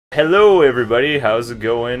Hello everybody, how's it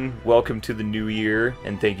going? Welcome to the new year,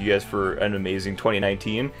 and thank you guys for an amazing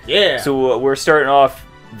 2019. Yeah! So we're starting off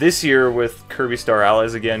this year with Kirby Star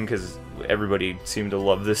Allies again, because everybody seemed to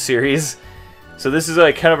love this series. So this is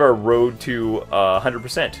like kind of our road to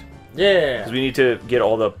 100%. Yeah! Because we need to get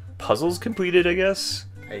all the puzzles completed, I guess.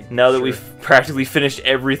 Now that we've practically finished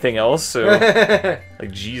everything else, so...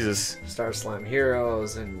 like, Jesus. Star Slime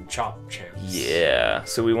Heroes and Chop Champs. Yeah,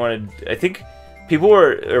 so we wanted... I think... People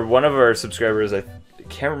or one of our subscribers, I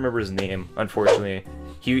can't remember his name, unfortunately.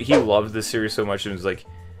 He loved this series so much and was like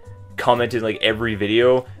commented like every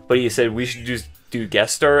video, but he said we should just do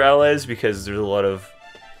guest star allies because there's a lot of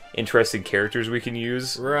interesting characters we can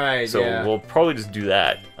use. Right. So yeah. we'll probably just do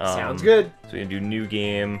that. Sounds good. So we can do new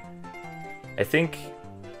game. I think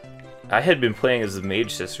I had been playing as the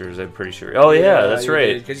Mage Sisters, I'm pretty sure. Oh yeah, that's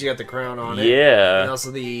right. Because you got the crown on it. Yeah. And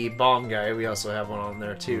also the bomb guy, we also have one on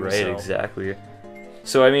there too. Right, so. exactly.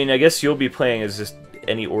 So, I mean, I guess you'll be playing as just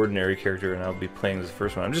any ordinary character, and I'll be playing as the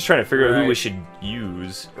first one. I'm just trying to figure out who we should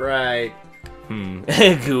use. Right.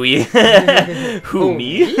 Gooey. Who,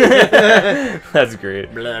 me? That's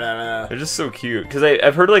great. Blah, blah, blah. They're just so cute. Because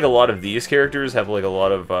I've heard, like, a lot of these characters have, like, a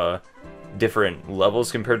lot of different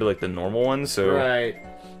levels compared to, like, the normal ones, so... Right.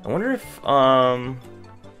 I wonder if,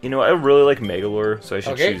 you know, I really like Magolor, so I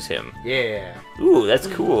should choose him. Yeah. Ooh, that's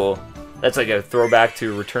cool. That's like a throwback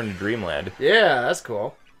to Return to Dreamland. Yeah, that's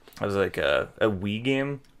cool. That was like a Wii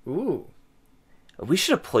game. Ooh. We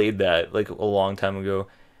should have played that like a long time ago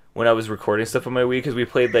when I was recording stuff on my Wii, because we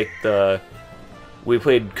played like we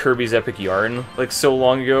played Kirby's Epic Yarn like so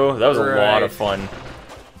long ago. That was a lot of fun.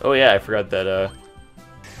 Oh yeah, I forgot that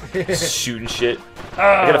shooting shit.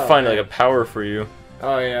 I gotta find like a power for you.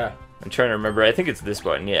 Oh yeah. I'm trying to remember. I think it's this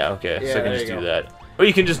button. Yeah, okay. Yeah, so I can just do that. Oh,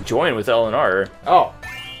 you can just join with L and R. Oh.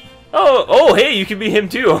 Oh, hey, you can be him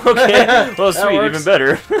too. Okay, well, sweet, even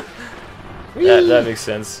better. that makes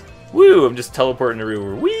sense. Woo, I'm just teleporting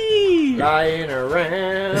everywhere. Whee! Flying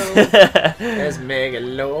around as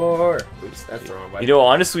Magolor. Oops, that's the wrong button. You know,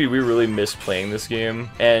 honestly, we really missed playing this game,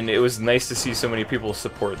 and it was nice to see so many people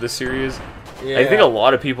support this series. Yeah. I think a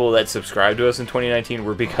lot of people that subscribed to us in 2019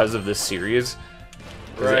 were because of this series.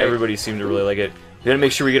 Because everybody seemed to really like it. We gotta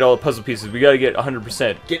make sure we get all the puzzle pieces. We gotta get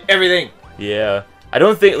 100%. Get everything! Yeah. I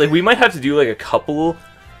don't think, like, we might have to do, like, a couple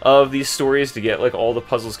of these stories to get, like, all the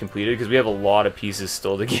puzzles completed, because we have a lot of pieces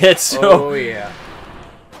still to get, so... Oh, yeah.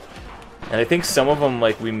 And I think some of them,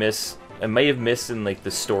 like, I may have missed in, like, the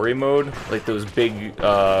story mode, like, those big,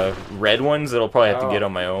 red ones that I'll probably have to get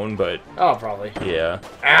on my own, but... Oh, probably. Yeah.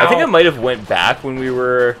 Ow. I think I might have went back when we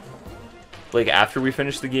were, like, after we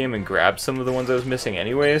finished the game and grabbed some of the ones I was missing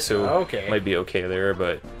anyway, so... it might be okay there,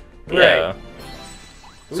 but... Yeah. Right.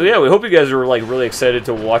 So yeah, we hope you guys are like really excited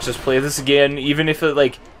to watch us play this again, even if it,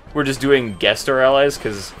 like we're just doing guest star allies,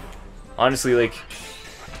 because honestly, like,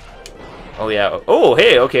 oh yeah, oh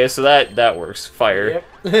hey, okay, so that works. Fire.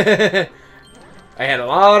 Yep. I had a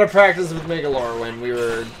lot of practice with Magolor when we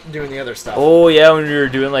were doing the other stuff. Oh yeah, when we were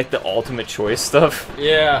doing like the ultimate choice stuff.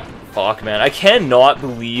 Yeah. Fuck man, I cannot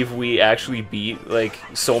believe we actually beat like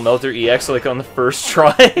Soul Melter EX like on the first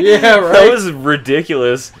try. Yeah, right. That was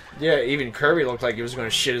ridiculous. Yeah, even Kirby looked like he was going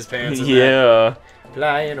to shit his pants. Yeah.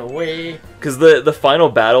 Flying away. Because the final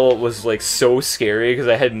battle was like so scary because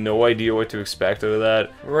I had no idea what to expect out of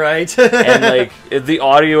that. Right. And like the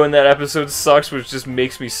audio in that episode sucks, which just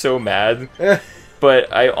makes me so mad.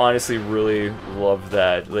 But I honestly really loved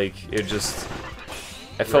that. Like it just,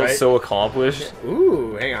 I felt so accomplished.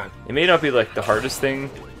 Ooh, hang on. It may not be like the hardest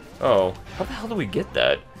thing. Oh, how the hell do we get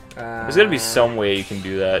that? There's gotta be some way you can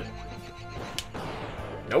do that.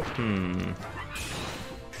 Nope.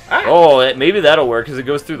 Ah. Oh, maybe that'll work because it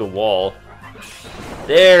goes through the wall.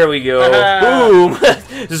 There we go. Boom!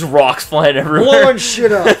 Just rocks flying everywhere. Blowing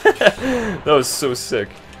shit up. That was so sick.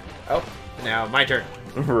 Oh, now my turn.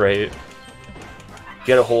 Right.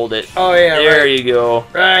 Gotta hold it. Oh yeah. There you go.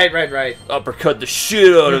 Right. Uppercut the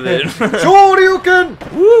shit out of it.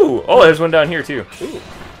 Shoryuken! Woo! Oh, there's one down here too. Ooh.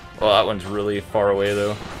 Well, that one's really far away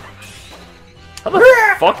though. How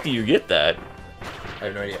the fuck do you get that? I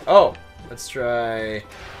have no idea. Oh, let's try.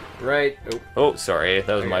 Right. Oh, sorry,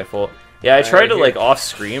 that was my fault. Yeah, I tried to like off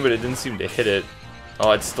screen, but it didn't seem to hit it. Oh,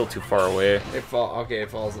 it's still too far away. It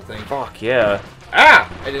falls the thing. Fuck yeah.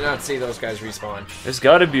 Ah! I did not see those guys respawn. There's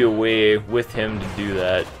got to be a way with him to do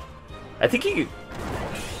that. I think he.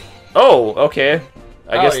 Oh, okay.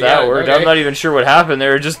 I guess that worked. Okay. I'm not even sure what happened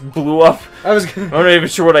there. It just blew up. I'm not even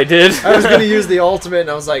sure what I did. I was gonna use the ultimate, and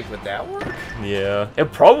I was like, would that work? Yeah,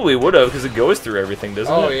 it probably would have, because it goes through everything,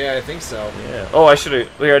 doesn't it? Oh yeah, I think so. Yeah. Oh, I should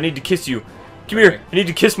have. Here, I need to kiss you. Come here. I need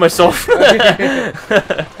to kiss myself.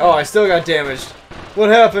 Oh, I still got damaged. What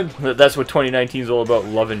happened? That's what 2019 is all about,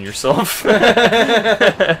 loving yourself. Oh,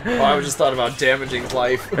 I just thought about damaging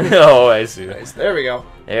life. Oh, I see. Nice. There we go.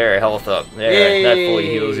 There, health up. There, Yay. that fully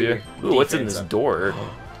heals you. Ooh, what's in Defense this up. door?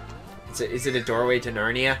 Is it a doorway to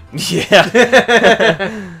Narnia?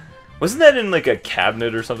 Yeah. Wasn't that in like a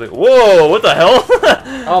cabinet or something? Whoa, what the hell?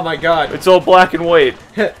 Oh my god. It's all black and white.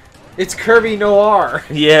 It's Kirby Noir.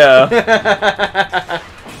 Yeah.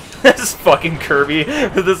 That's fucking Kirby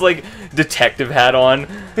with this like detective hat on.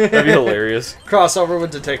 That'd be hilarious. Crossover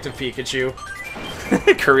with Detective Pikachu.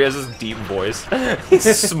 Kirby has this deep voice. He's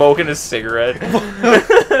smoking a cigarette.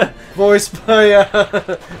 Voiced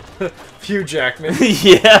by Hugh Jackman.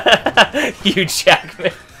 Yeah, Hugh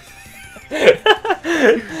Jackman.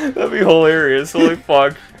 That'd be hilarious. Holy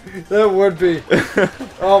fuck. That would be.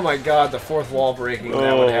 Oh my god, the fourth wall breaking that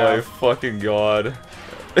would Oh have. my fucking god.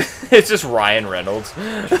 It's just Ryan Reynolds.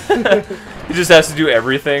 He just has to do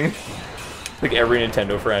everything. Like every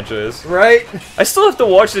Nintendo franchise. Right? I still have to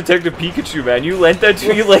watch Detective Pikachu, man. You lent that to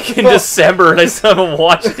me like in December and I still haven't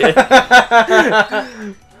watched it.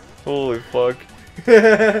 Holy fuck.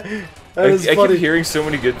 I keep hearing so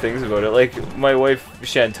many good things about it. Like, my wife,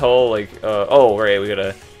 Chantal, like, oh, right, we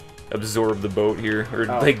gotta absorb the boat here. Or,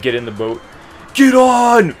 like, get in the boat. Get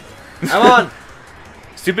on! I'm on!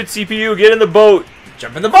 Stupid CPU, get in the boat!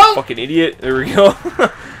 Jump in the boat! Fucking idiot. There we go.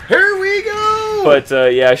 Here we go! But,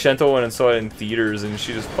 yeah, Chantal went and saw it in theaters, and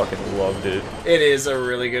she just fucking loved it. It is a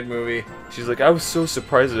really good movie. She's like, I was so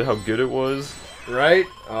surprised at how good it was. Right?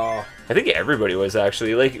 Oh. I think everybody was,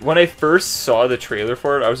 actually. Like, when I first saw the trailer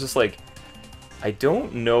for it, I was just like, I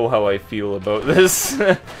don't know how I feel about this.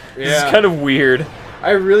 This is kind of weird. I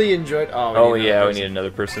really enjoyed... Oh, yeah, we need another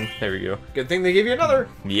person. There we go. Good thing they gave you another.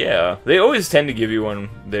 Yeah. They always tend to give you one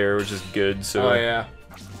there, which is good, so... Oh, yeah.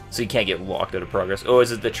 So you can't get locked out of progress. Oh,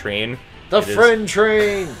 is it the train? The friend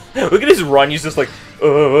train! Look at his run, he's just like...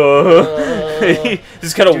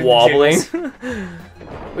 He's kind of wobbling.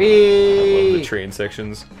 Whee! I love the train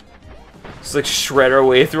sections. Just like shred our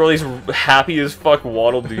way through all these happy as fuck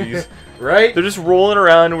waddle dees. Right? They're just rolling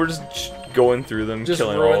around and we're just going through them, just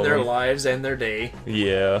killing ruin all of their them. lives and their day.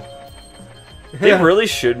 Yeah. They really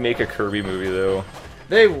should make a Kirby movie though.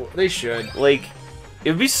 They should. Like,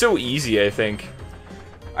 it would be so easy, I think.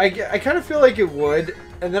 I kind of feel like it would,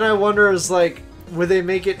 and then I wonder is like, would they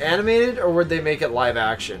make it animated or would they make it live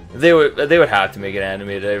action? They would have to make it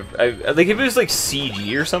animated. I like if it was like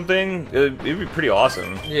CG or something, it'd be pretty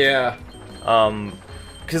awesome. Yeah.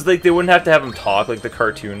 Because like they wouldn't have to have them talk like the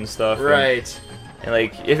cartoon and stuff. Right. And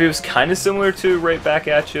like if it was kind of similar to Right Back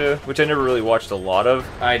at You, which I never really watched a lot of.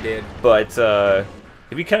 I did. But it'd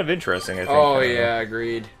be kind of interesting, I think. Oh yeah,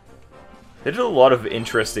 agreed. They did a lot of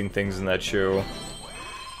interesting things in that show.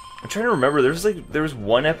 I'm trying to remember. There was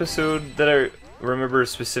one episode that I remember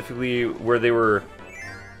specifically where they were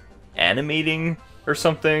animating or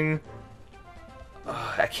something.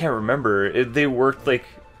 I can't remember. They worked like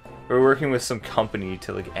we were working with some company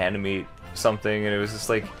to like animate something, and it was just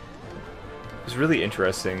like it was really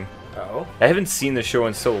interesting. Oh. I haven't seen the show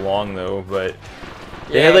in so long though, but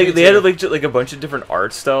they Yeah, had like a bunch of different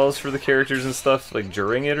art styles for the characters and stuff like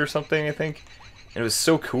during it or something, I think. And it was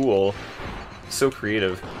so cool. So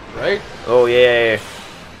creative. Right? Oh yeah.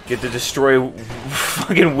 Get to destroy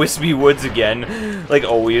fucking Wispy Woods again. Like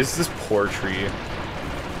always. This poor tree.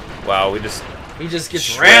 Wow, He just gets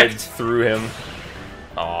shred wrecked through him.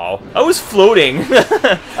 Oh, I was floating.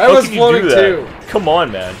 I was floating too. Come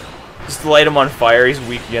on, man. Just light him on fire. He's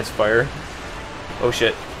weak against fire. Oh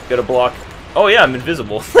shit. Gotta block. Oh yeah, I'm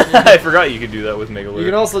invisible. I forgot you could do that with Magolor. You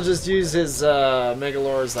can also just use his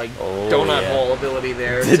Magolor's like donut hole ability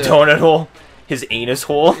there. The donut hole. His anus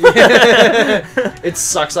hole. It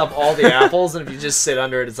sucks up all the apples, and if you just sit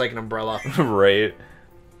under it, it's like an umbrella. Right.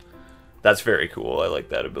 That's very cool. I like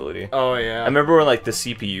that ability. Oh yeah. I remember when like the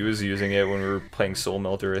CPU was using it when we were playing Soul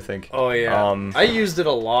Melter, I think. Oh yeah. I used it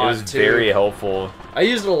a lot. It was too. very helpful. I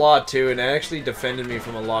used it a lot too, and it actually defended me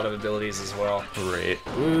from a lot of abilities as well. Right.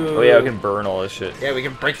 Ooh. Oh yeah, we can burn all this shit. Yeah, we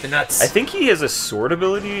can break the nuts. I think he has a sword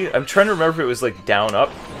ability. I'm trying to remember if it was like down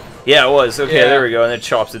up. Yeah, it was. Okay, Yeah. there we go. And it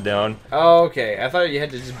chops it down. Oh, okay. I thought you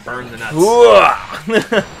had to just burn the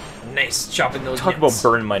nuts. Nice, chopping those Talk nuts. about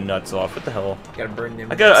burning my nuts off. What the hell? Gotta burn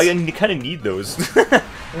them I nuts. kind of need those.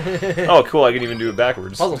 Oh, cool. I can even do it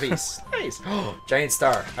backwards. Puzzle piece. Nice. Giant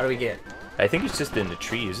star. How do we get? I think it's just in the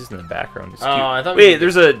tree. It's just in the background. It's Oh, cute. I thought we Wait,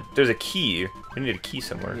 could there's a key. We need a key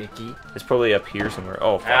somewhere. Need a key? It's probably up here somewhere.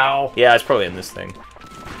 Oh, fuck. Ow. Yeah, it's probably in this thing.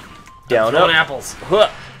 Down, throwing up. apples. Huh.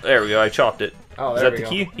 There we go. I chopped it. Oh, is there that we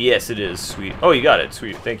the go. key? Yes, it is. Sweet. Oh, you got it.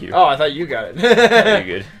 Sweet. Thank you. Oh, I thought you got it. Very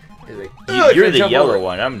good. He's like, "Oh, I You're can't the jump yellow over."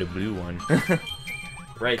 one. I'm the blue one.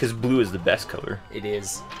 Right. Because blue is the best color. It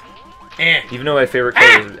is. Even though my favorite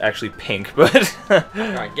color is actually pink, but...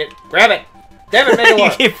 Alright, grab it! Damn it, Magolor!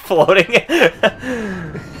 You keep floating.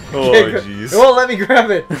 Oh, jeez. It won't let me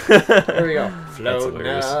grab it! There we go. Floating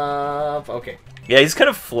up. Okay. Yeah, he's kind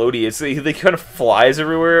of floaty. It's he kind of flies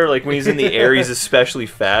everywhere. Like when he's in the air, he's especially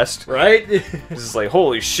fast. Right? It's just like,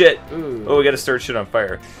 holy shit! Ooh. Oh, we gotta start shit on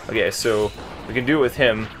fire. Okay, so we can do it with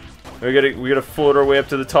him. We gotta float our way up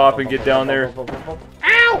to the top and get down there.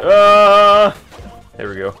 Ow! There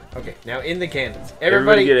we go. Okay, now in the cannons.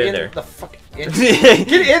 Everybody get in in there. The fucking get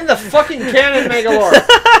in the fucking cannon, Magolor!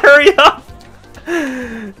 Hurry up!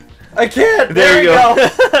 I can't! There you go.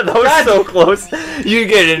 That was so close. You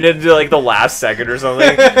get it into like the last second or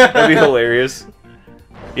something. That'd be hilarious.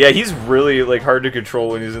 Yeah, he's really like hard to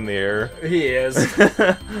control when he's in the air. He is.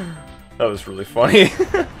 That was really funny.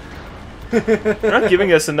 They're not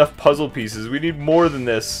giving us enough puzzle pieces. We need more than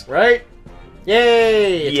this. Right?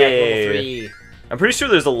 Yay! Attack Yay. level 3. I'm pretty sure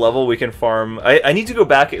there's a level we can farm. I need to go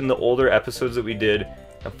back in the older episodes that we did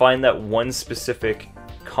and find that one specific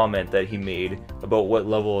comment that he made about what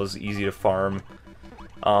level is easy to farm.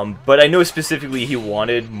 But I know specifically he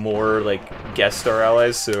wanted more like guest star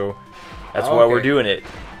allies, so that's why we're doing it.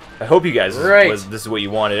 I hope you guys this is what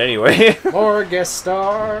you wanted anyway. More guest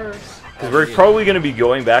stars. Because we're probably going to be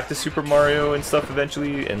going back to Super Mario and stuff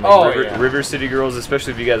eventually, and like River City Girls,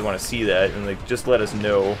 especially if you guys want to see that, and like just let us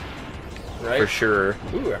know. Right? For sure.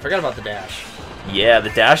 Ooh, I forgot about the dash. Yeah, the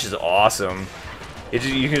dash is awesome.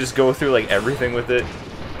 You can just go through like everything with it.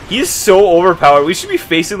 He is so overpowered. We should be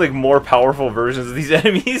facing like more powerful versions of these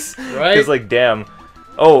enemies. Right? Because like, damn.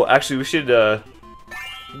 Oh, actually, we should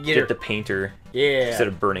get the painter. Yeah. Instead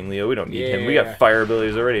of burning Leo, we don't need him. We got fire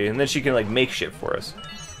abilities already, and then she can like make shit for us,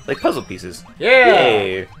 like puzzle pieces. Yeah.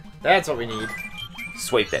 Yay. That's what we need.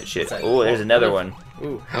 Swipe that shit. Oh, there's another one.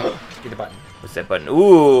 Ooh. Get the button. What's that button?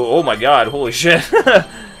 Ooh, oh my god, holy shit. I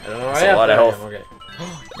don't know. That's a lot of health. Okay.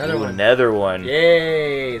 Another one.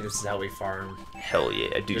 Yay! This is how we farm. Hell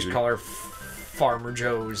yeah, dude. Just call her Farmer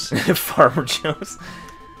Joe's. Farmer Joe's.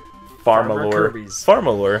 Farmalor. Kirby's.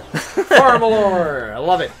 Farmalor. Farmalor! I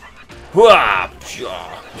love it.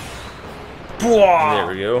 There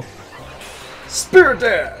we go. Spirit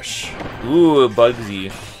Dash! Ooh,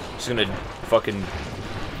 Bugsy. Just gonna fucking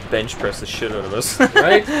bench press the shit out of us.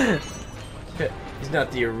 Right? He's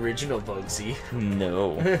not the original Bugsy.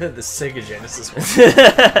 No. The Sega Genesis one.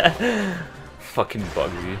 Fucking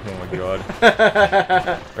Bugsy. Oh my god.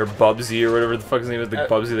 Or Bubsy or whatever the fuck his name is. The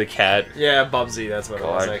Bubsy the cat. Yeah, Bubsy. That's what it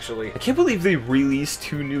was, actually. I can't believe they released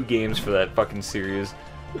 2 new games for that fucking series.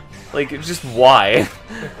 Like, just why?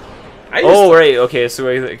 Right. Okay, so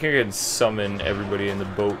I can summon everybody in the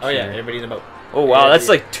boat. Oh, yeah. Everybody in the boat. Oh, wow. That's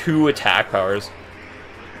like 2 attack powers.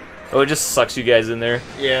 Oh, it just sucks you guys in there.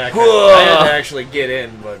 Yeah, I had to actually get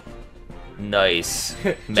in, but... Nice.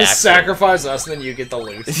 Just sacrifice us, and then you get the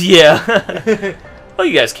loot. Yeah. Well,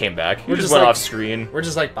 you guys came back. You just went off screen. We're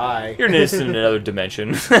just like, bye. You're just in another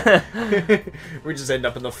dimension. We just end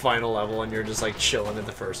up in the final level, and you're just like chilling at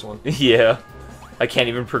the first one. Yeah. I can't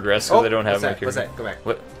even progress because I don't have my character. What's that? Go back.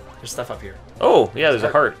 What? There's stuff up here. Oh, yeah, there's a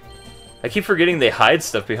heart. I keep forgetting they hide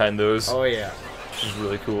stuff behind those. Oh, yeah. Which is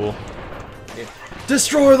really cool.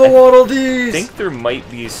 Destroy the Waddle Dees! I think there might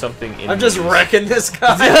be something in I'm just wrecking this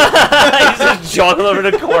guy. He's just jogging over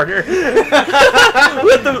the corner.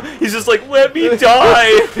 He's just like, let me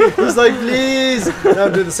die. He's like, please. Now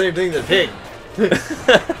I'm doing the same thing to the pig.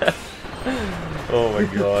 Oh my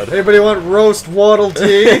god. Anybody want roast Waddle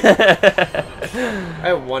Dee?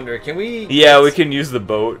 I wonder, can we... Yeah, we can use the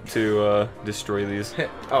boat to destroy these.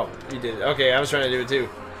 Oh, you did it. Okay, I was trying to do it too.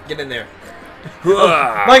 Get in there.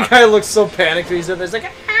 My guy looks so panicked when he's up there. He's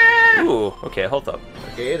like, ah! Ooh, okay, hold up.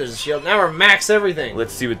 Okay, there's a shield. Now we're max everything.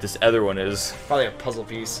 Let's see what this other one is. Probably a puzzle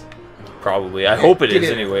piece. Probably. I hope it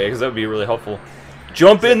is anyway, because that would be really helpful.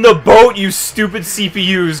 Jump in the boat, you stupid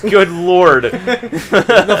CPUs! Good lord. In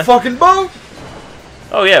the fucking boat!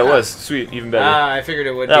 Oh yeah, it was. Sweet, even better. I figured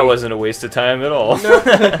it would That wasn't a waste of time at all.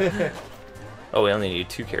 No. Oh, we only need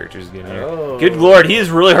 2 characters to get in here. Oh. Good lord, he is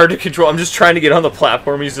really hard to control. I'm just trying to get on the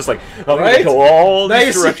platform. He's just like, I'm gonna go all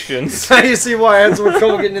these directions. Now you see why I had so much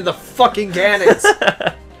trouble getting in the fucking cannons.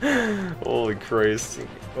 Holy Christ.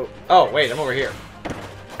 Oh, wait, I'm over here.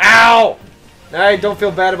 Ow! I don't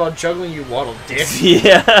feel bad about juggling, you waddle dick.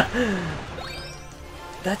 Yeah.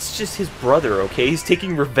 That's just his brother, okay? He's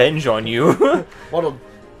taking revenge on you. Waddle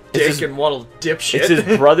dick and waddle dipshit. It's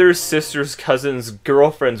his brother's, sister's, cousin's,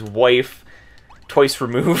 girlfriend's wife, twice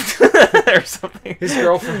removed, or something. His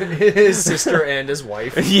girlfriend, his sister, and his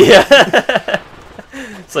wife. Yeah.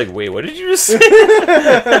 It's like, wait, what did you just say?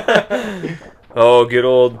 Oh, good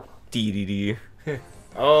old DDD.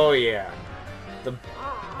 Oh yeah, the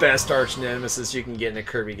best arch nemesis you can get in a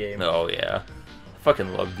Kirby game. Oh yeah,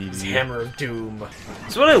 fucking love DD. Hammer of Doom.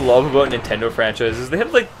 So what I love about Nintendo franchises, they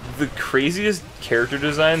have like the craziest character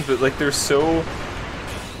designs, but like they're so,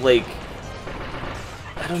 like,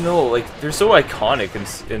 I don't know, like they're so iconic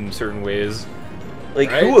in certain ways.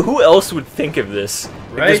 Like Right? who else would think of this?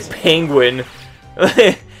 Like, Right? this penguin,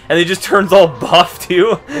 and he just turns all buff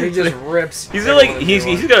too. And he just rips. He's got, like everyone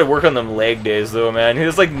he's got to work on them leg days though, man. He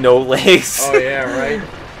has like no legs. Oh yeah, right.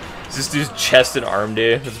 It's just his chest and arm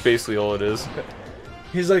day. That's basically all it is.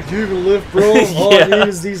 He's like, do you even lift, bro? All Yeah. I need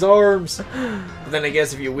is these arms. But then I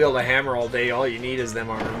guess if you wield a hammer all day, all you need is them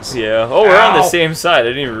arms. Yeah. Oh, we're on the Ow. same side. I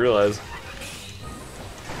didn't even realize.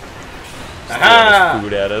 Just Aha! throwing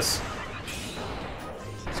food at us.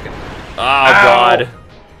 It's gonna- Oh Ow. god.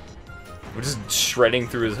 We're just shredding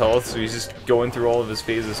through his health, so he's just going through all of his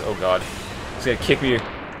phases. Oh god. He's gonna kick me.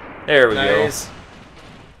 There we Nice. go.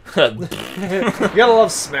 You gotta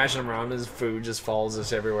love smashing him around. His food just falls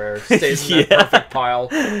just everywhere. Stays in that Yeah. perfect pile.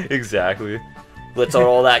 Exactly. Lets out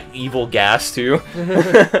all that evil gas too.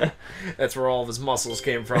 That's where all of his muscles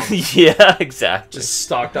came from. Yeah, exactly. Just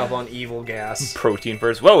stocked up on evil gas. Protein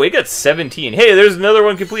first. Whoa, we got 17. Hey, there's another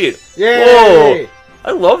one complete. Yay! Whoa!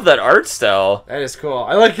 I love that art style. That is cool.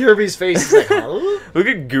 I like Kirby's face. He's like, huh? Look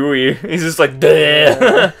at Gooey. He's just like,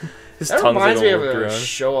 "Bleh." His That tongue's like reminds me all of whipped a around.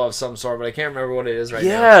 show of some sort, but I can't remember what it is right now.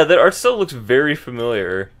 Yeah, that art style looks very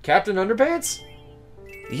familiar. Captain Underpants?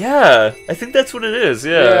 Yeah, I think that's what it is.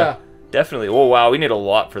 Yeah, Yeah. definitely. Oh wow, we need a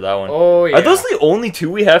lot for that one. Oh, yeah. Are those the only two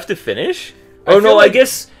we have to finish? I Oh feel no, like-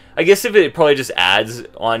 I guess if it probably just adds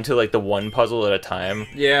onto like the one puzzle at a time.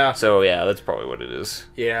 Yeah. So yeah, that's probably what it is.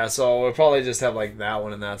 Yeah, so we'll probably just have like that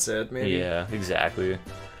one and that's it, maybe. Yeah, exactly.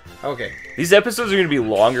 Okay. These episodes are going to be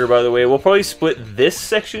longer, by the way. We'll probably split this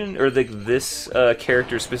section, or this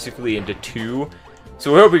character specifically, into two.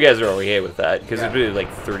 So we hope you guys are okay with that, because it'll be like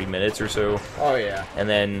 30 minutes or so. Oh, yeah. And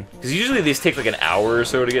then, because usually these take like an hour or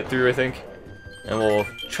so to get through, I think. And we'll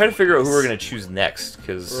try to figure out who we're going to choose next,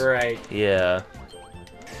 because... Right. Yeah.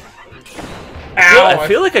 Ow! I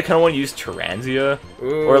feel like I kind of want to use Tyranzia,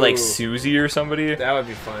 or like Ooh, Susie or somebody. that would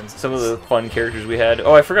be fun. Some of the fun characters we had.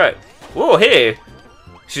 Oh, I forgot. Whoa, hey!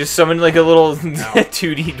 She just summoned like a little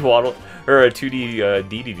 2D dwaddle, or a 2D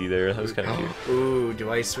DDD there. That was kind of cute. Ooh,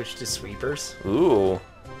 do I switch to sweepers? Ooh.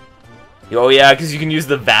 Oh yeah, because you can use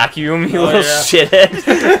the vacuum, you Oh, little yeah.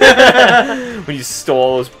 shithead. When you stole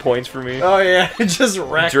all those points from me Oh, yeah. Just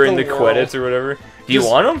wreck during the world. credits or whatever. Do you Just-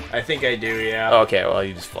 want them? I think I do, yeah. Okay, well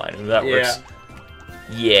you just find him. That Yeah. works.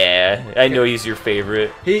 Yeah, I know he's your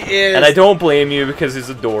favorite. He is. And I don't blame you because he's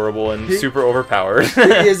adorable and super overpowered. He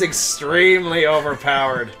is extremely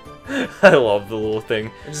overpowered. I love the little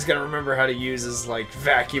thing. I just gotta remember how to use his, like,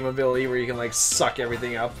 vacuum ability where you can, like, suck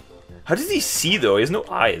everything up. How does he see though? He has no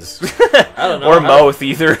eyes. I don't know. Or How- mouth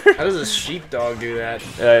either. How does a sheepdog do that?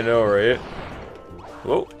 I know, right?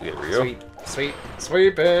 Whoa, there we go.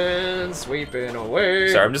 Sweeping away.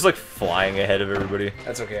 Sorry, I'm just like flying ahead of everybody.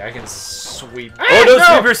 That's okay, I can sweep. Oh no,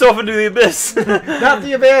 sweep yourself into the abyss! Not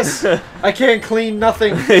the abyss! I can't clean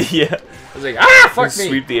nothing. Yeah. I was like, ah, fuck me!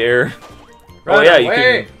 Sweep the air. Run oh yeah,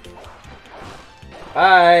 away. you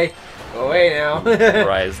Bye. Go away now. can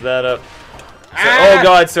rise that up. So, Ah! oh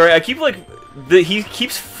god, sorry. I keep like he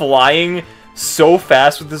keeps flying so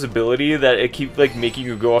fast with this ability that it keeps like making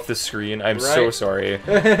you go off the screen. I'm so Right. sorry.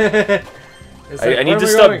 It's like, I need where to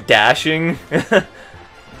am stop going? dashing.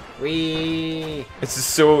 Wee. It's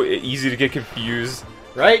just so easy to get confused.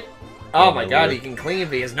 Right? Oh, Oh my my god, lord. he can clean,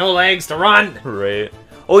 but he has no legs to run! Right.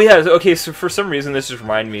 Oh yeah, okay, so for some reason this just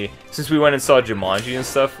reminded me, since we went and saw Jumanji and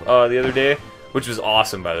stuff the other day, which was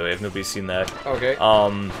awesome by the way, if nobody's seen that. Okay.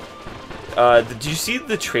 Did you see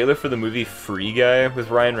the trailer for the movie Free Guy with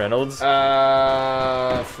Ryan Reynolds?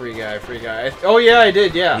 Free guy. Oh yeah, I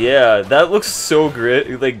did, yeah. Yeah, that looks so great,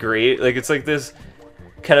 like it's like this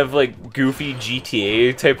kind of like goofy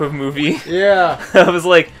GTA type of movie. Yeah. I was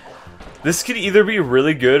like, this could either be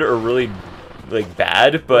really good or really like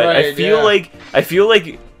bad, but I Right, feel yeah.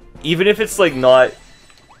 like even if it's like not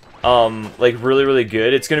like really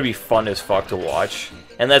good, it's gonna be fun as fuck to watch,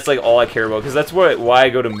 and that's like all I care about because that's why I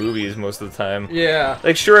go to movies most of the time. Yeah.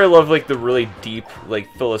 Like sure, I love like the really deep like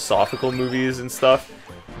philosophical movies and stuff,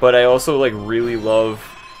 but I also like really love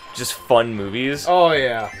just fun movies. Oh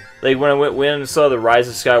yeah. Like when I went and saw The Rise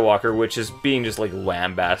of Skywalker, which is being just like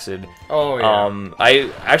lambasted. Oh yeah.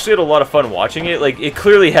 I actually had a lot of fun watching it. Like it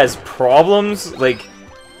clearly has problems, like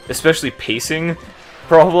especially pacing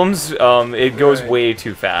problems. It goes Right. way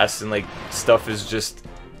too fast, and like stuff is just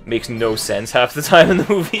makes no sense half the time in the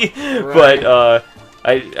movie. Right. But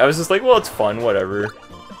I was just like, well, it's fun, whatever.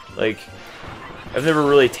 Like I've never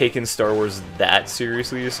really taken Star Wars that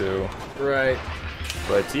seriously, so. Right.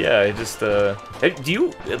 But yeah, I just do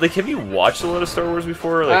you like have you watched a lot of Star Wars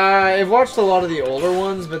before? Like, I've watched a lot of the older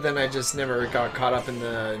ones, but then I just never got caught up in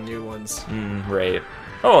the new ones. Right.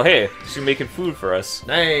 Oh, hey, she's making food for us.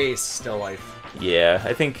 Nice, still life. Yeah,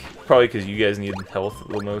 I think probably because you guys need health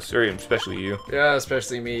the most, or especially you. Yeah,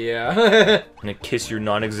 especially me. Yeah. I'm gonna kiss your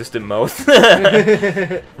non-existent mouth.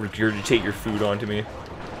 Regurgitate your food onto me.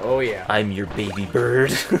 Oh yeah. I'm your baby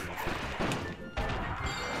bird.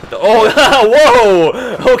 Oh,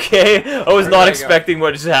 whoa! Okay, I was not expecting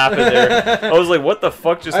what just happened there. I was like, what the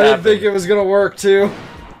fuck just happened? I didn't think it was gonna work, too.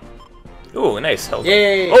 Ooh, nice health.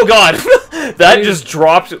 Yay! Oh god! That just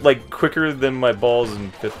dropped, like, quicker than my balls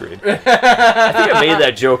in 5th grade. I think I made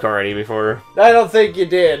that joke already before. I don't think you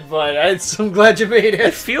did, but I'm glad you made I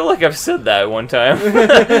it. feel like I've said that one time.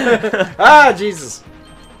 Ah, Jesus.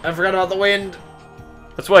 I forgot about the wind.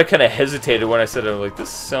 That's why I kind of hesitated when I said it. I'm like, this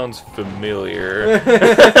sounds familiar.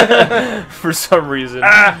 For some reason.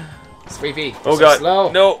 Ah! Sweepy. Oh so god.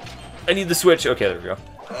 Slow. No. I need the switch. Okay, there we go.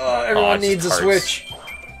 Everyone needs a switch.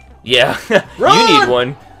 Yeah. You need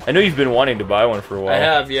one. I know you've been wanting to buy one for a while. I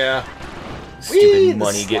have, yeah. Stupid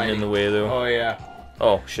money getting in the way, though. Oh, yeah.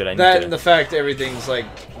 Oh, shit, I need that to... and the fact everything's, like,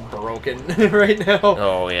 broken right now.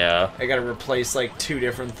 Oh, yeah. I gotta replace, like, 2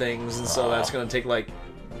 different things, and so that's gonna take, like,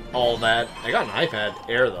 all that. I got an iPad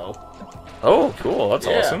Air, though. Oh, cool. That's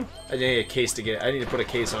awesome. I need a case to get... I need to put a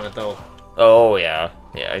case on it, though. Oh, yeah.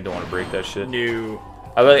 Yeah, I don't want to break that shit. No.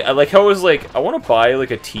 I like how it was like, I want to buy,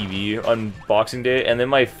 like, a TV on Boxing Day, and then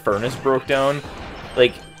my furnace broke down,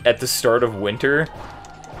 like, at the start of winter,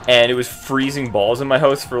 and it was freezing balls in my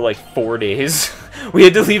house for, like, 4 days. We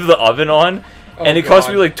had to leave the oven on, and it cost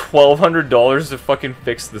me, like, $1,200 to fucking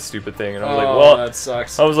fix the stupid thing, and I was like, well... that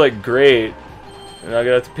sucks. I was like, great. And I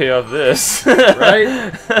gotta have to pay off this.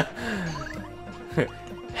 Right?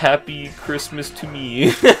 Happy Christmas to me.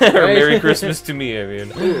 Or Merry Christmas to me, I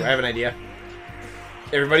mean. Ooh, I have an idea.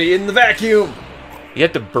 Everybody in the vacuum! You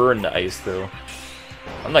have to burn the ice, though.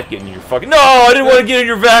 I'm not getting in your fucking... No! I didn't want to get in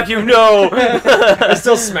your vacuum, no! I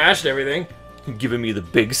still smashed everything. Giving me the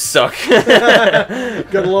big suck.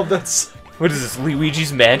 Gotta love that. What is this,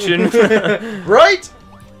 Luigi's Mansion? Right?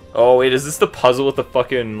 Oh, wait, is this the puzzle with the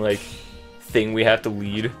fucking, like, thing we have to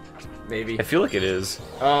lead? Maybe. I feel like it is.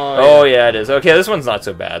 Oh, yeah, it is. Okay, this one's not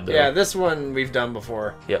so bad, though. Yeah, this one we've done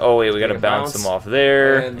before. Yeah, oh, wait, we gotta bounce him off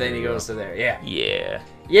there. And then he goes to there, yeah. Yeah.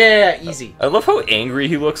 Yeah, easy. I love how angry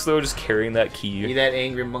he looks, though, just carrying that key. Be that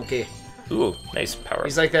angry monkey. Ooh, nice power.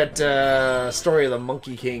 He's like that story of the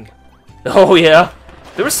Monkey King. Oh, yeah.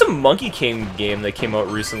 There was some Monkey King game that came out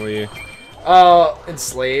recently.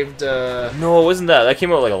 Enslaved, No, it wasn't that. That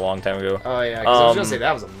came out, like, a long time ago. Oh, yeah, because I was gonna say,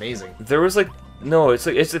 that was amazing. There was, like... No, it's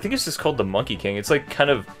like... I think it's just called the Monkey King. It's, like, kind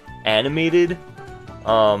of animated.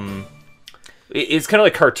 It's kind of,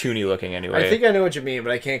 like, cartoony looking, anyway. I think I know what you mean,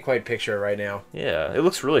 but I can't quite picture it right now. Yeah, it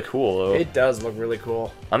looks really cool, though. It does look really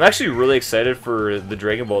cool. I'm actually really excited for the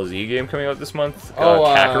Dragon Ball Z game coming out this month.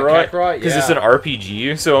 Kakarot? Because it's an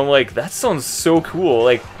RPG, so I'm like, that sounds so cool.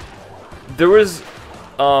 Like, there was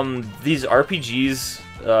these RPGs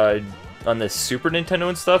on the Super Nintendo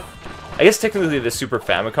and stuff. I guess technically the Super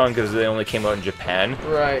Famicom, because they only came out in Japan.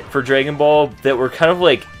 Right. For Dragon Ball, that were kind of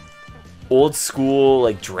like old school,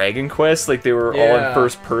 like Dragon Quest. Like, they were all in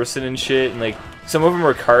first person and shit, and like some of them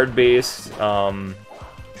were card based, and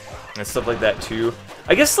stuff like that too.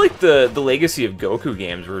 I guess like the legacy of Goku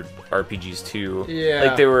games were RPGs too. Yeah.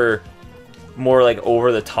 Like, they were more like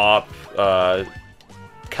over the top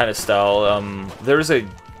kind of style. There was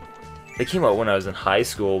they came out when I was in high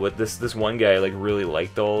school, but this one guy like really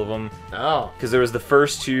liked all of them. Oh. Because there was the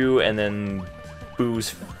first two, and then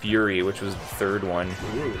Boo's Fury, which was the third one.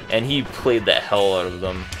 Ooh. And he played the hell out of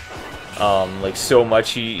them. Like, so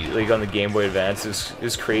much. He, like, on the Game Boy Advance, it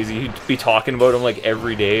was crazy. He'd be talking about them, like,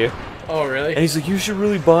 every day. Oh, really? And he's like, you should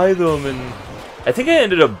really buy them. And I think I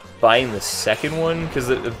ended up buying the second one, because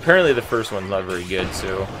apparently the first one's not very good,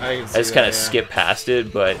 so I just kind of skipped past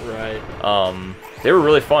it, but right. They were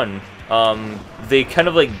really fun. They kind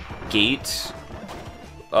of, like, gate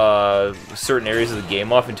certain areas of the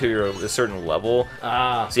game off until you're a certain level.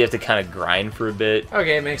 Ah. So you have to kind of grind for a bit.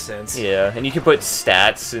 Okay, makes sense. Yeah, and you can put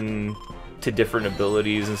stats to different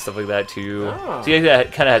abilities and stuff like that too. Oh. So you kind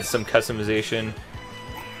of had some customization.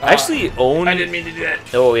 I actually own... I didn't mean to do that.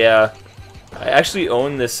 Oh yeah, I actually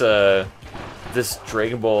own this this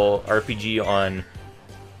Dragon Ball RPG on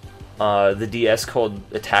the DS called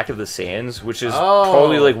Attack of the Saiyans, which is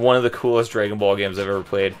probably like one of the coolest Dragon Ball games I've ever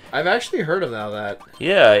played. I've actually heard of that.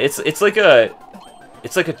 Yeah, it's like a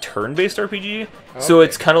turn-based RPG, so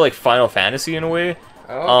it's kind of like Final Fantasy in a way.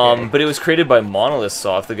 Okay. But it was created by Monolith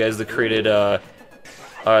Soft, the guys that created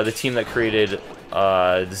the team that created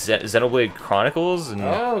Xenoblade Chronicles and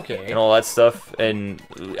Okay. all that stuff. And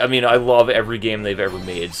I mean, I love every game they've ever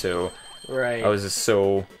made, so Right. I was just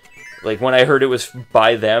so like when I heard it was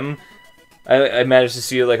by them. I managed to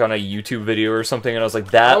see it like on a YouTube video or something, and I was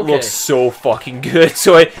like, that looks so fucking good.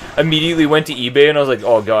 So I immediately went to eBay, and I was like,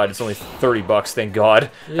 oh god, it's only $30, thank god.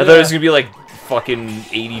 Yeah. I thought it was gonna be like fucking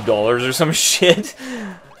 $80 or some shit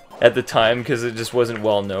at the time, because it just wasn't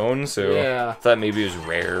well known, so I thought maybe it was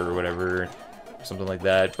rare or whatever, something like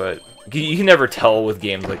that, but you can never tell with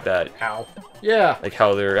games like that. How? Yeah. Like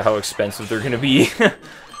how expensive they're gonna be.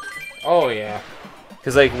 Oh yeah.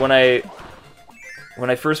 Because like when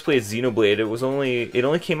I first played Xenoblade, it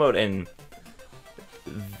only came out in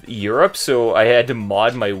Europe, so I had to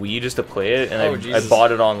mod my Wii just to play it, and I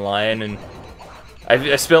bought it online, and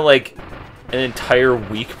I spent like an entire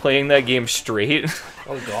week playing that game straight.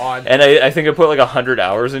 Oh god. And I think I put like 100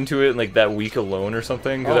 hours into it in like that week alone or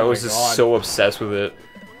something, because I was just so obsessed with it.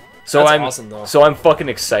 So That's awesome, though. So I'm fucking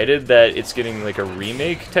excited that it's getting like a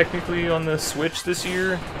remake technically on the Switch this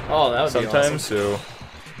year. Oh, that would be awesome. So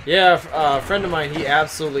yeah, a friend of mine, he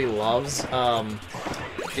absolutely loves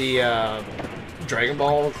the Dragon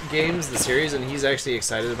Ball games, the series, and he's actually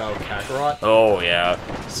excited about Kakarot. Oh yeah.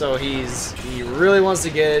 So he really wants to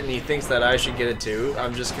get it, and he thinks that I should get it too.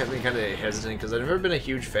 I'm just kind of hesitant because I've never been a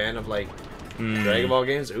huge fan of like Dragon Ball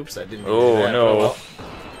games. Oops, I didn't. Oh do that. no. Oh, well.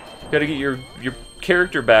 Gotta get your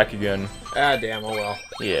character back again. Ah damn. Oh well.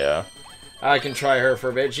 Yeah. I can try her for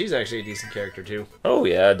a bit. She's actually a decent character too. Oh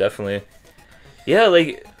yeah, definitely. Yeah,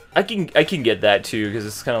 like I can get that too, because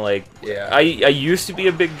it's kind of like I used to be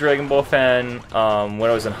a big Dragon Ball fan when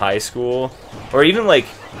I was in high school, or even like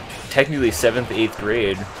technically 7th, 8th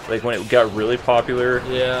grade, like when it got really popular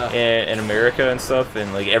in America and stuff,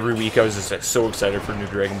 and like every week I was just like so excited for a new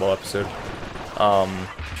Dragon Ball episode.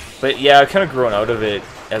 But yeah, I've kind of grown out of it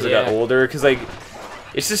as I got older, because like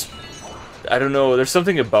it's just, I don't know, there's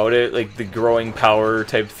something about it, like the growing power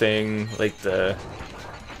type thing, like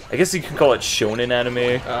I guess you can call it shonen anime,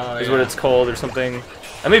 is what it's called, or something.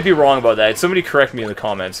 I may be wrong about that. Somebody correct me in the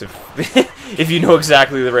comments if if you know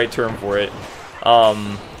exactly the right term for it.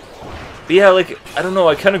 But yeah, like, I don't know,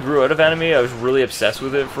 I kind of grew out of anime. I was really obsessed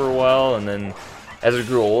with it for a while, and then as I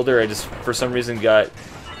grew older, I just, for some reason, got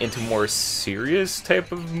into more serious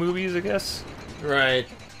type of movies, I guess. Right.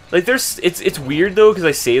 Like, it's weird, though, because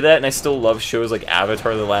I say that, and I still love shows like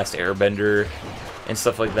Avatar: The Last Airbender and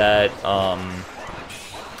stuff like that.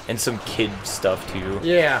 And some kid stuff too.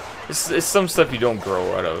 Yeah. It's some stuff you don't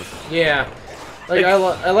grow out of. Yeah. Like I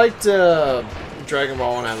liked Dragon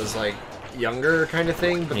Ball when I was like younger, kind of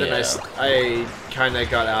thing, but then I kind of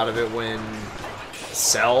got out of it when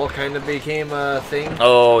Cell kind of became a thing.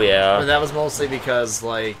 Oh yeah. But that was mostly because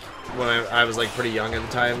like when I was like pretty young at the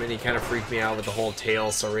time, and he kind of freaked me out with the whole tail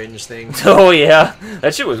syringe thing. Oh yeah,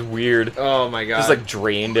 that shit was weird. Oh my god. Just like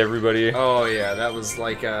drained everybody. Oh yeah, that was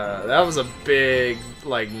like that was a big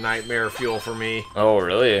like nightmare fuel for me. Oh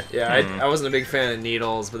really? Yeah, I wasn't a big fan of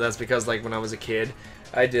needles, but that's because like when I was a kid,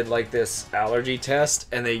 I did like this allergy test,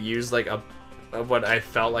 and they used like what I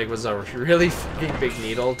felt like was a really fucking big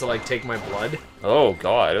needle to like take my blood. Oh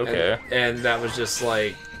god, okay. And that was just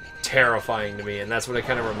like terrifying to me, and that's what it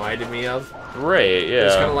kind of reminded me of. Right, yeah.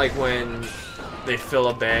 It's kind of like when they fill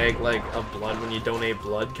a bag like of blood when you donate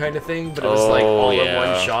blood kind of thing, but it was like all in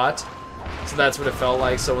one shot. So that's what it felt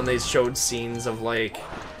like. So when they showed scenes of like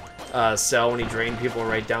Cell when he drained people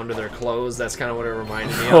right down to their clothes, that's kind of what it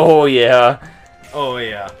reminded me of. Oh yeah. Oh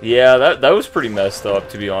yeah. Yeah, that was pretty messed up,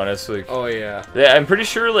 to be honest. Like, oh yeah. I'm pretty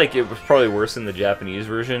sure like it was probably worse in the Japanese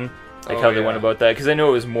version. Like how they went about that, because I know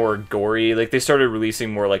it was more gory. Like they started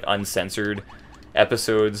releasing more like uncensored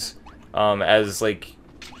episodes as like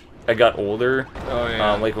I got older. Oh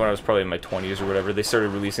yeah. Like when I was probably in my 20s or whatever, they started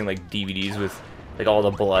releasing like DVDs with like all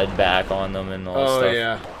the blood back on them and all that stuff. Oh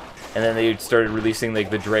yeah. And then they started releasing like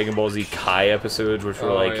the Dragon Ball Z Kai episodes, which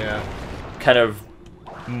were like kind of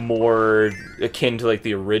more akin to like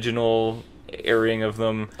the original airing of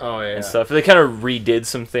them and stuff. They kind of redid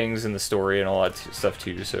some things in the story and all that stuff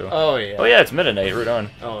too, so oh yeah, it's Meta Knight, right on.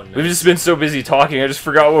 Oh nice. We've just been so busy talking, I just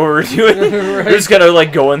forgot what we were doing. Right. We're just kind of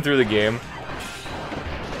like going through the game.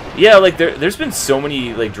 Yeah, like there's been so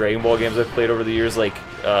many like Dragon Ball games I've played over the years, like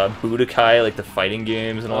Budokai, like the fighting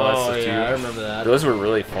games and all that stuff too. Oh yeah, I remember that. Those were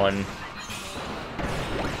really fun.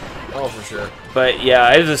 Oh, for sure. But yeah,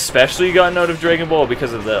 I've especially gotten out of Dragon Ball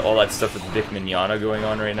because of all that stuff with Vic Mignogna going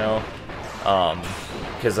on right now.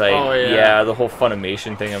 Because the whole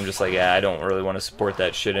Funimation thing, I'm just like, I don't really want to support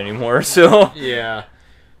that shit anymore, so. Yeah.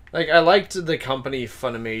 Like, I liked the company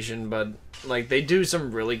Funimation, but, like, they do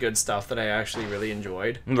some really good stuff that I actually really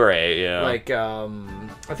enjoyed. Right, yeah. Like,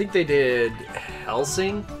 I think they did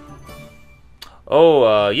Hellsing.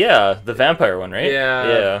 Oh, yeah, the vampire one, right?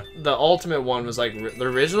 Yeah. The Ultimate one was, like, the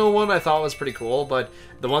original one I thought was pretty cool, but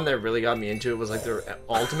the one that really got me into it was, like, their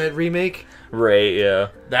Ultimate remake. Right, yeah.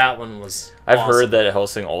 That one was I've awesome. heard that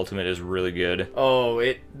Hellsing Ultimate is really good. Oh,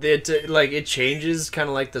 it like, it changes kind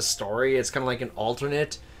of like the story. It's kind of like an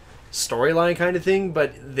alternate storyline kind of thing,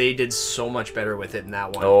 but they did so much better with it in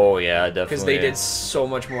that one. Oh yeah, definitely. Because they did so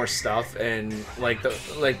much more stuff, and like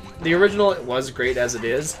the original was great as it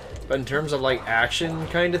is, but in terms of like action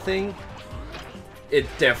kind of thing, it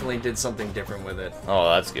definitely did something different with it. Oh,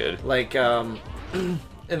 that's good. Like in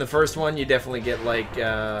the first one, you definitely get like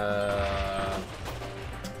I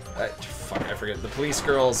forget the police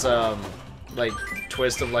girl's like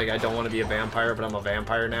twist of like I don't want to be a vampire, but I'm a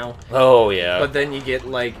vampire now. Oh yeah. But then you get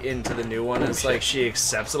like into the new one, it's like she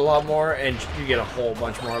accepts it a lot more, and you get a whole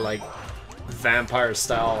bunch more like vampire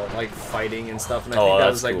style like fighting and stuff, and I think that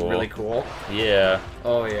was like really cool. Yeah.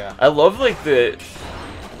 Oh yeah. I love like the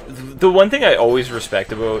one thing I always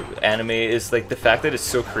respect about anime is like the fact that it's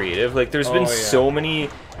so creative. Like there's been so many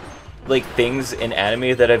like things in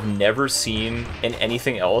anime that I've never seen in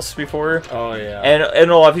anything else before. Oh yeah.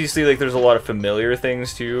 And obviously like there's a lot of familiar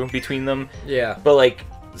things too between them. Yeah. But like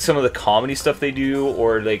some of the comedy stuff they do,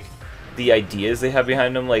 or like the ideas they have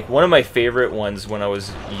behind them. Like one of my favorite ones when I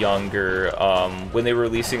was younger, when they were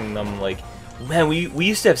releasing them, like man, we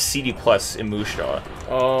used to have CD Plus in Musha.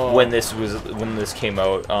 Oh. When this came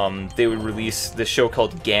out, they would release this show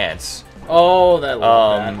called Gantz. Oh, that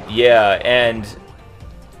love that. Yeah, and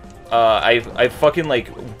I fucking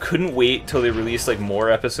like couldn't wait till they released like more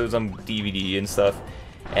episodes on DVD and stuff,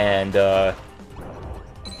 and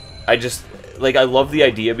I just like I love the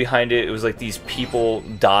idea behind it. It was like these people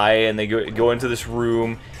die and they go into this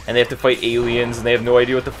room and they have to fight aliens and they have no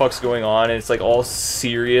idea what the fuck's going on, and it's like all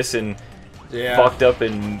serious and fucked up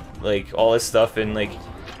and like all this stuff, and like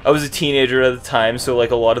I was a teenager at the time, so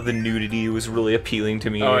like a lot of the nudity was really appealing to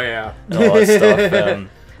me. Oh yeah. And all that stuff.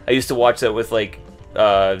 I used to watch that with like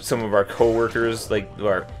some of our coworkers, like,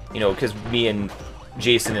 or you know, because me and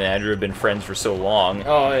Jason and Andrew have been friends for so long.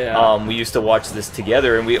 Oh yeah. We used to watch this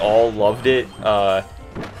together, and we all loved it. I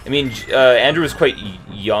mean, Andrew was quite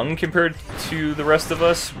young compared to the rest of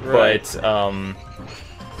us, but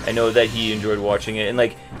I know that he enjoyed watching it, and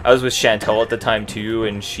like I was with Chantel at the time too,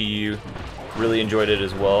 and she really enjoyed it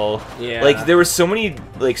as well. Yeah. Like there were so many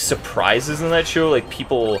like surprises in that show, like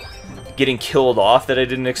people getting killed off that I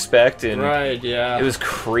didn't expect, and it was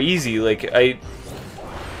crazy. Like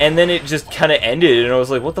and then it just kind of ended, and I was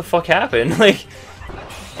like, what the fuck happened? Like,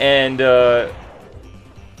 and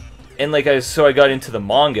like I got into the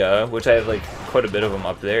manga, which I have like quite a bit of them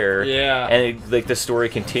up there. Yeah. And like the story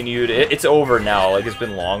continued. It's over now. Like it's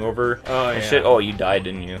been long over. Oh and yeah. Shit. Oh, you died,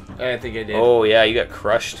 didn't you? I think I did. Oh yeah, you got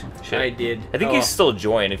crushed. Shit. I did. I think you still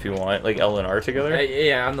join if you want, like L and R together.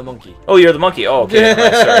 Yeah, I'm the monkey. Oh, you're the monkey. Oh, okay.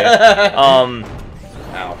 Sorry.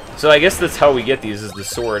 Ow. So I guess that's how we get these, is the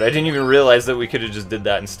sword. I didn't even realize that we could have just did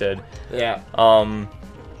that instead. Yeah.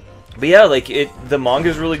 But yeah, like the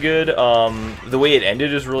manga's really good. The way it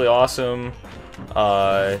ended is really awesome.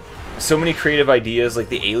 So many creative ideas. Like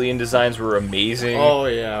the alien designs were amazing. Oh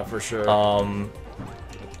yeah, for sure.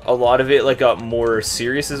 A lot of it like got more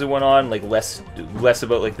serious as it went on. Like less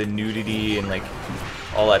about like the nudity and like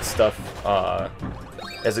all that stuff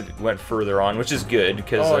as it went further on, which is good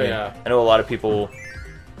because I know a lot of people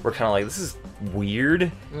were kind of like, this is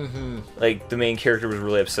weird. Like the main character was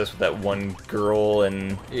really obsessed with that one girl,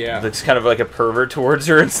 and looks kind of like a pervert towards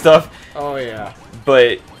her and stuff. Oh yeah.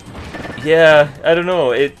 But yeah, I don't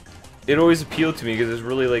know. It always appealed to me because it's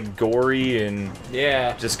really like gory and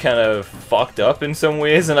just kind of fucked up in some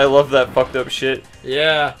ways, and I love that fucked up shit.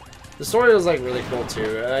 Yeah. The story was like really cool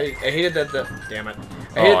too. I hated that damn it.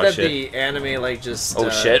 I hated that the anime like just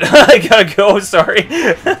shit. I gotta go, sorry.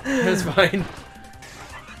 It's fine.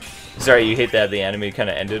 Sorry, you hate that the anime kind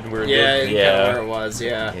of ended where it did? Kind of where it was,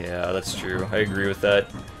 yeah. Yeah, that's true. I agree with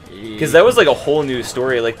that. Because that was like a whole new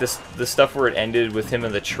story. Like the stuff where it ended with him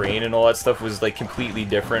and the train and all that stuff was like completely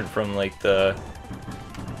different from like the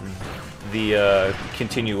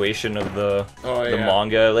continuation of the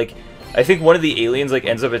manga. Like I think one of the aliens like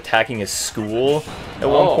ends up attacking his school at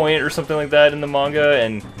one point or something like that in the manga,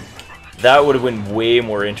 and that would have been way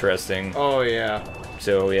more interesting. Oh yeah.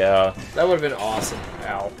 So yeah. That would have been awesome.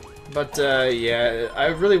 Ow. But yeah, I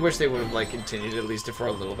really wish they would have like continued at least for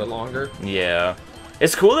a little bit longer. Yeah.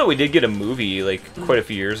 It's cool that we did get a movie like quite a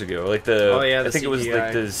few years ago. Like the I think CGI. It was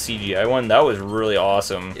like the CGI one. That was really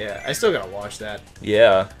awesome. Yeah, I still gotta watch that.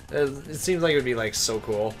 Yeah. It seems like it would be like so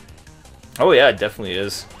cool. Oh yeah, it definitely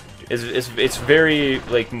is. It's very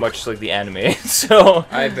like much like the anime. So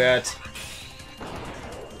I bet.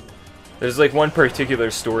 There's like one particular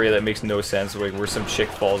story that makes no sense, like where some chick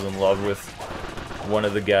falls in love with one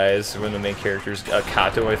of the guys, one of the main characters,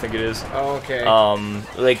 Kato, I think it is. Oh, okay.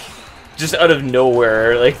 Like just out of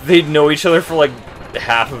nowhere, like they'd know each other for like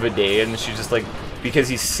half of a day, and she just like, because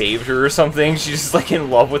he saved her or something, she's just like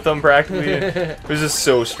in love with him practically. It was just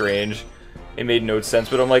so strange. It made no sense,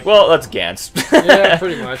 but I'm like, well, that's Gantz. Yeah,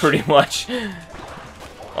 pretty much. Pretty much.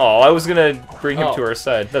 Oh, I was gonna bring him to our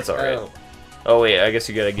side. That's alright. Oh wait, I guess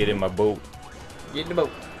you gotta get in my boat. Get in the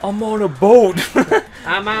boat. I'm on a boat!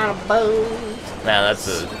 I'm on a boat! Man, that's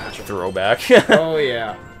a throwback. Oh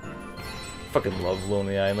yeah. Fucking love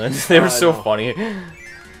Lonely Island. They were so funny.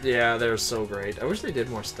 Yeah, they're so great. I wish they did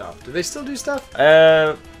more stuff. Do they still do stuff?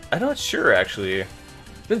 I'm not sure actually.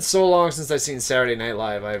 It's been so long since I've seen Saturday Night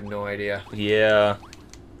Live, I have no idea. Yeah.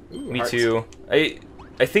 Ooh, Me hearts. too. I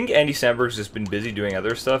think Andy Samberg's just been busy doing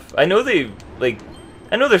other stuff. I know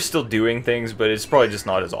they're still doing things, but it's probably just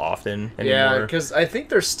not as often anymore. Yeah, because I think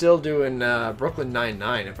they're still doing Brooklyn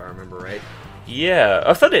Nine-Nine, if I remember right. Yeah,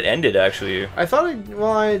 I thought it ended, actually. I thought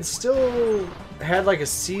I still had like a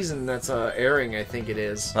season that's airing, I think it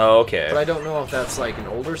is. Oh, okay. But I don't know if that's like an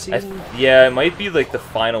older season. Yeah, it might be like the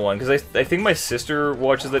final one, because I think my sister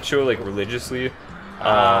watches that show like religiously.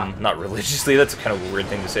 Not religiously, that's kind of a weird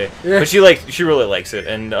thing to say. Yeah. But she really likes it,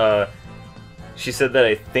 and she said that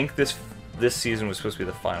I think this season was supposed to be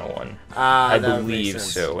the final one. I believe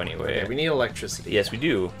so, anyway. Okay, we need electricity. Yes, we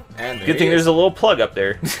do. And Good thing there's a little plug up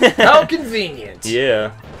there. How convenient!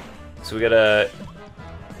 Yeah. So we gotta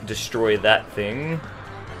destroy that thing.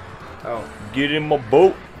 Oh. Get in my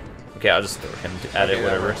boat. Okay, I'll just throw him at it,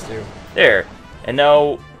 whatever. Too. There. And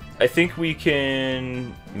now, I think we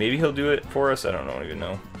can... Maybe he'll do it for us? I don't even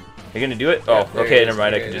know. Are you gonna do it? Yeah, Oh, okay, never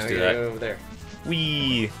mind. I can just do that. Go over there.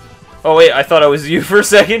 Whee! Oh wait, I thought I was you for a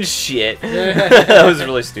second. Shit. That was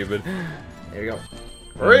really stupid. There you go.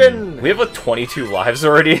 We're in! We have like 22 lives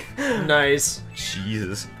already. Nice.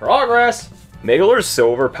 Jesus. Progress! Magolor is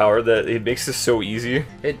so overpowered that it makes this so easy.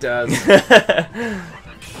 It does.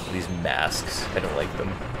 These masks, I don't like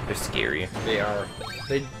them. They're scary. They are.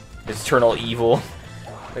 They just turn all evil.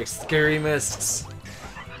 like scary mists.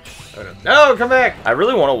 Oh no. No, come back! I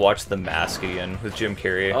really want to watch The Mask again with Jim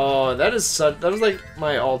Carrey. Oh, that was like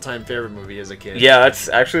my all-time favorite movie as a kid. Yeah, that's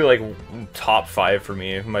actually like top 5 for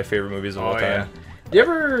me. My favorite movies of all time. Yeah. Do you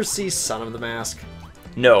ever see Son of the Mask?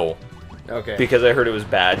 No. Okay. Because I heard it was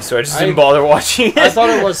bad, so I just didn't bother watching it. I thought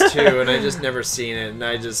it was too, and I just never seen it, and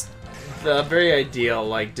the very ideal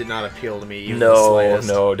like did not appeal to me even the slightest.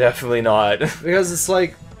 No, definitely not. Because it's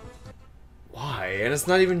like, why? And it's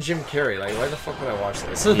not even Jim Carrey. Like, why the fuck would I watch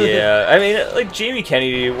this? Yeah, I mean, like Jamie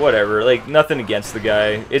Kennedy, whatever. Like nothing against the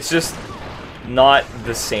guy. It's just not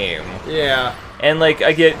the same. Yeah. And like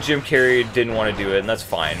I get Jim Carrey didn't want to do it, and that's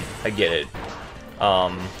fine. I get it.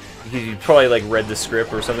 He probably like read the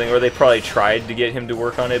script or something, or they probably tried to get him to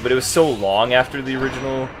work on it, but it was so long after the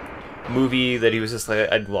original movie that he was just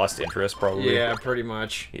like, I'd lost interest probably. Yeah, pretty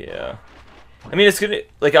much. Yeah. I mean, it's gonna,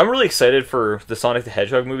 like, I'm really excited for the Sonic the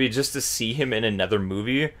Hedgehog movie just to see him in another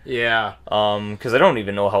movie. Yeah. Because I don't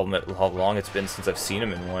even know how long it's been since I've seen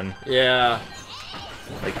him in one. Yeah.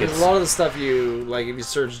 Like, a lot of the stuff you, like, if you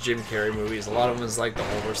search Jim Carrey movies, a lot of them is, like,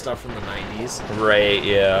 the older stuff from the 90s. Right,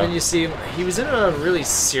 yeah. And you see him, he was in a really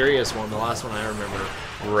serious one, the last one I remember.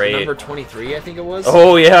 Right. Number 23, I think it was.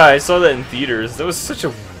 Oh, yeah, I saw that in theaters. That was such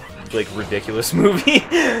a, like, ridiculous movie.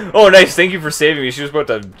 Oh, nice, thank you for saving me. She was about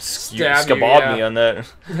to skabob me on that.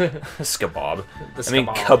 Skabob. I mean,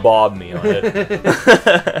 kebab me on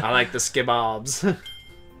it. I like the skibobs.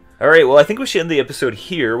 Alright, well, I think we should end the episode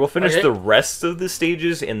here. We'll finish the rest of the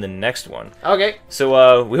stages in the next one. Okay.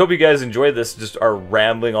 So, we hope you guys enjoyed this, just our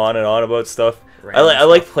rambling on and on about stuff. I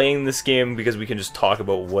like playing this game because we can just talk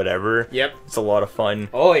about whatever. Yep. It's a lot of fun.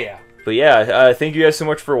 Oh, yeah. But yeah, thank you guys so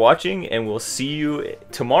much for watching, and we'll see you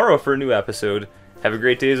tomorrow for a new episode. Have a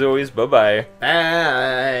great day as always. Bye-bye.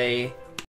 Bye.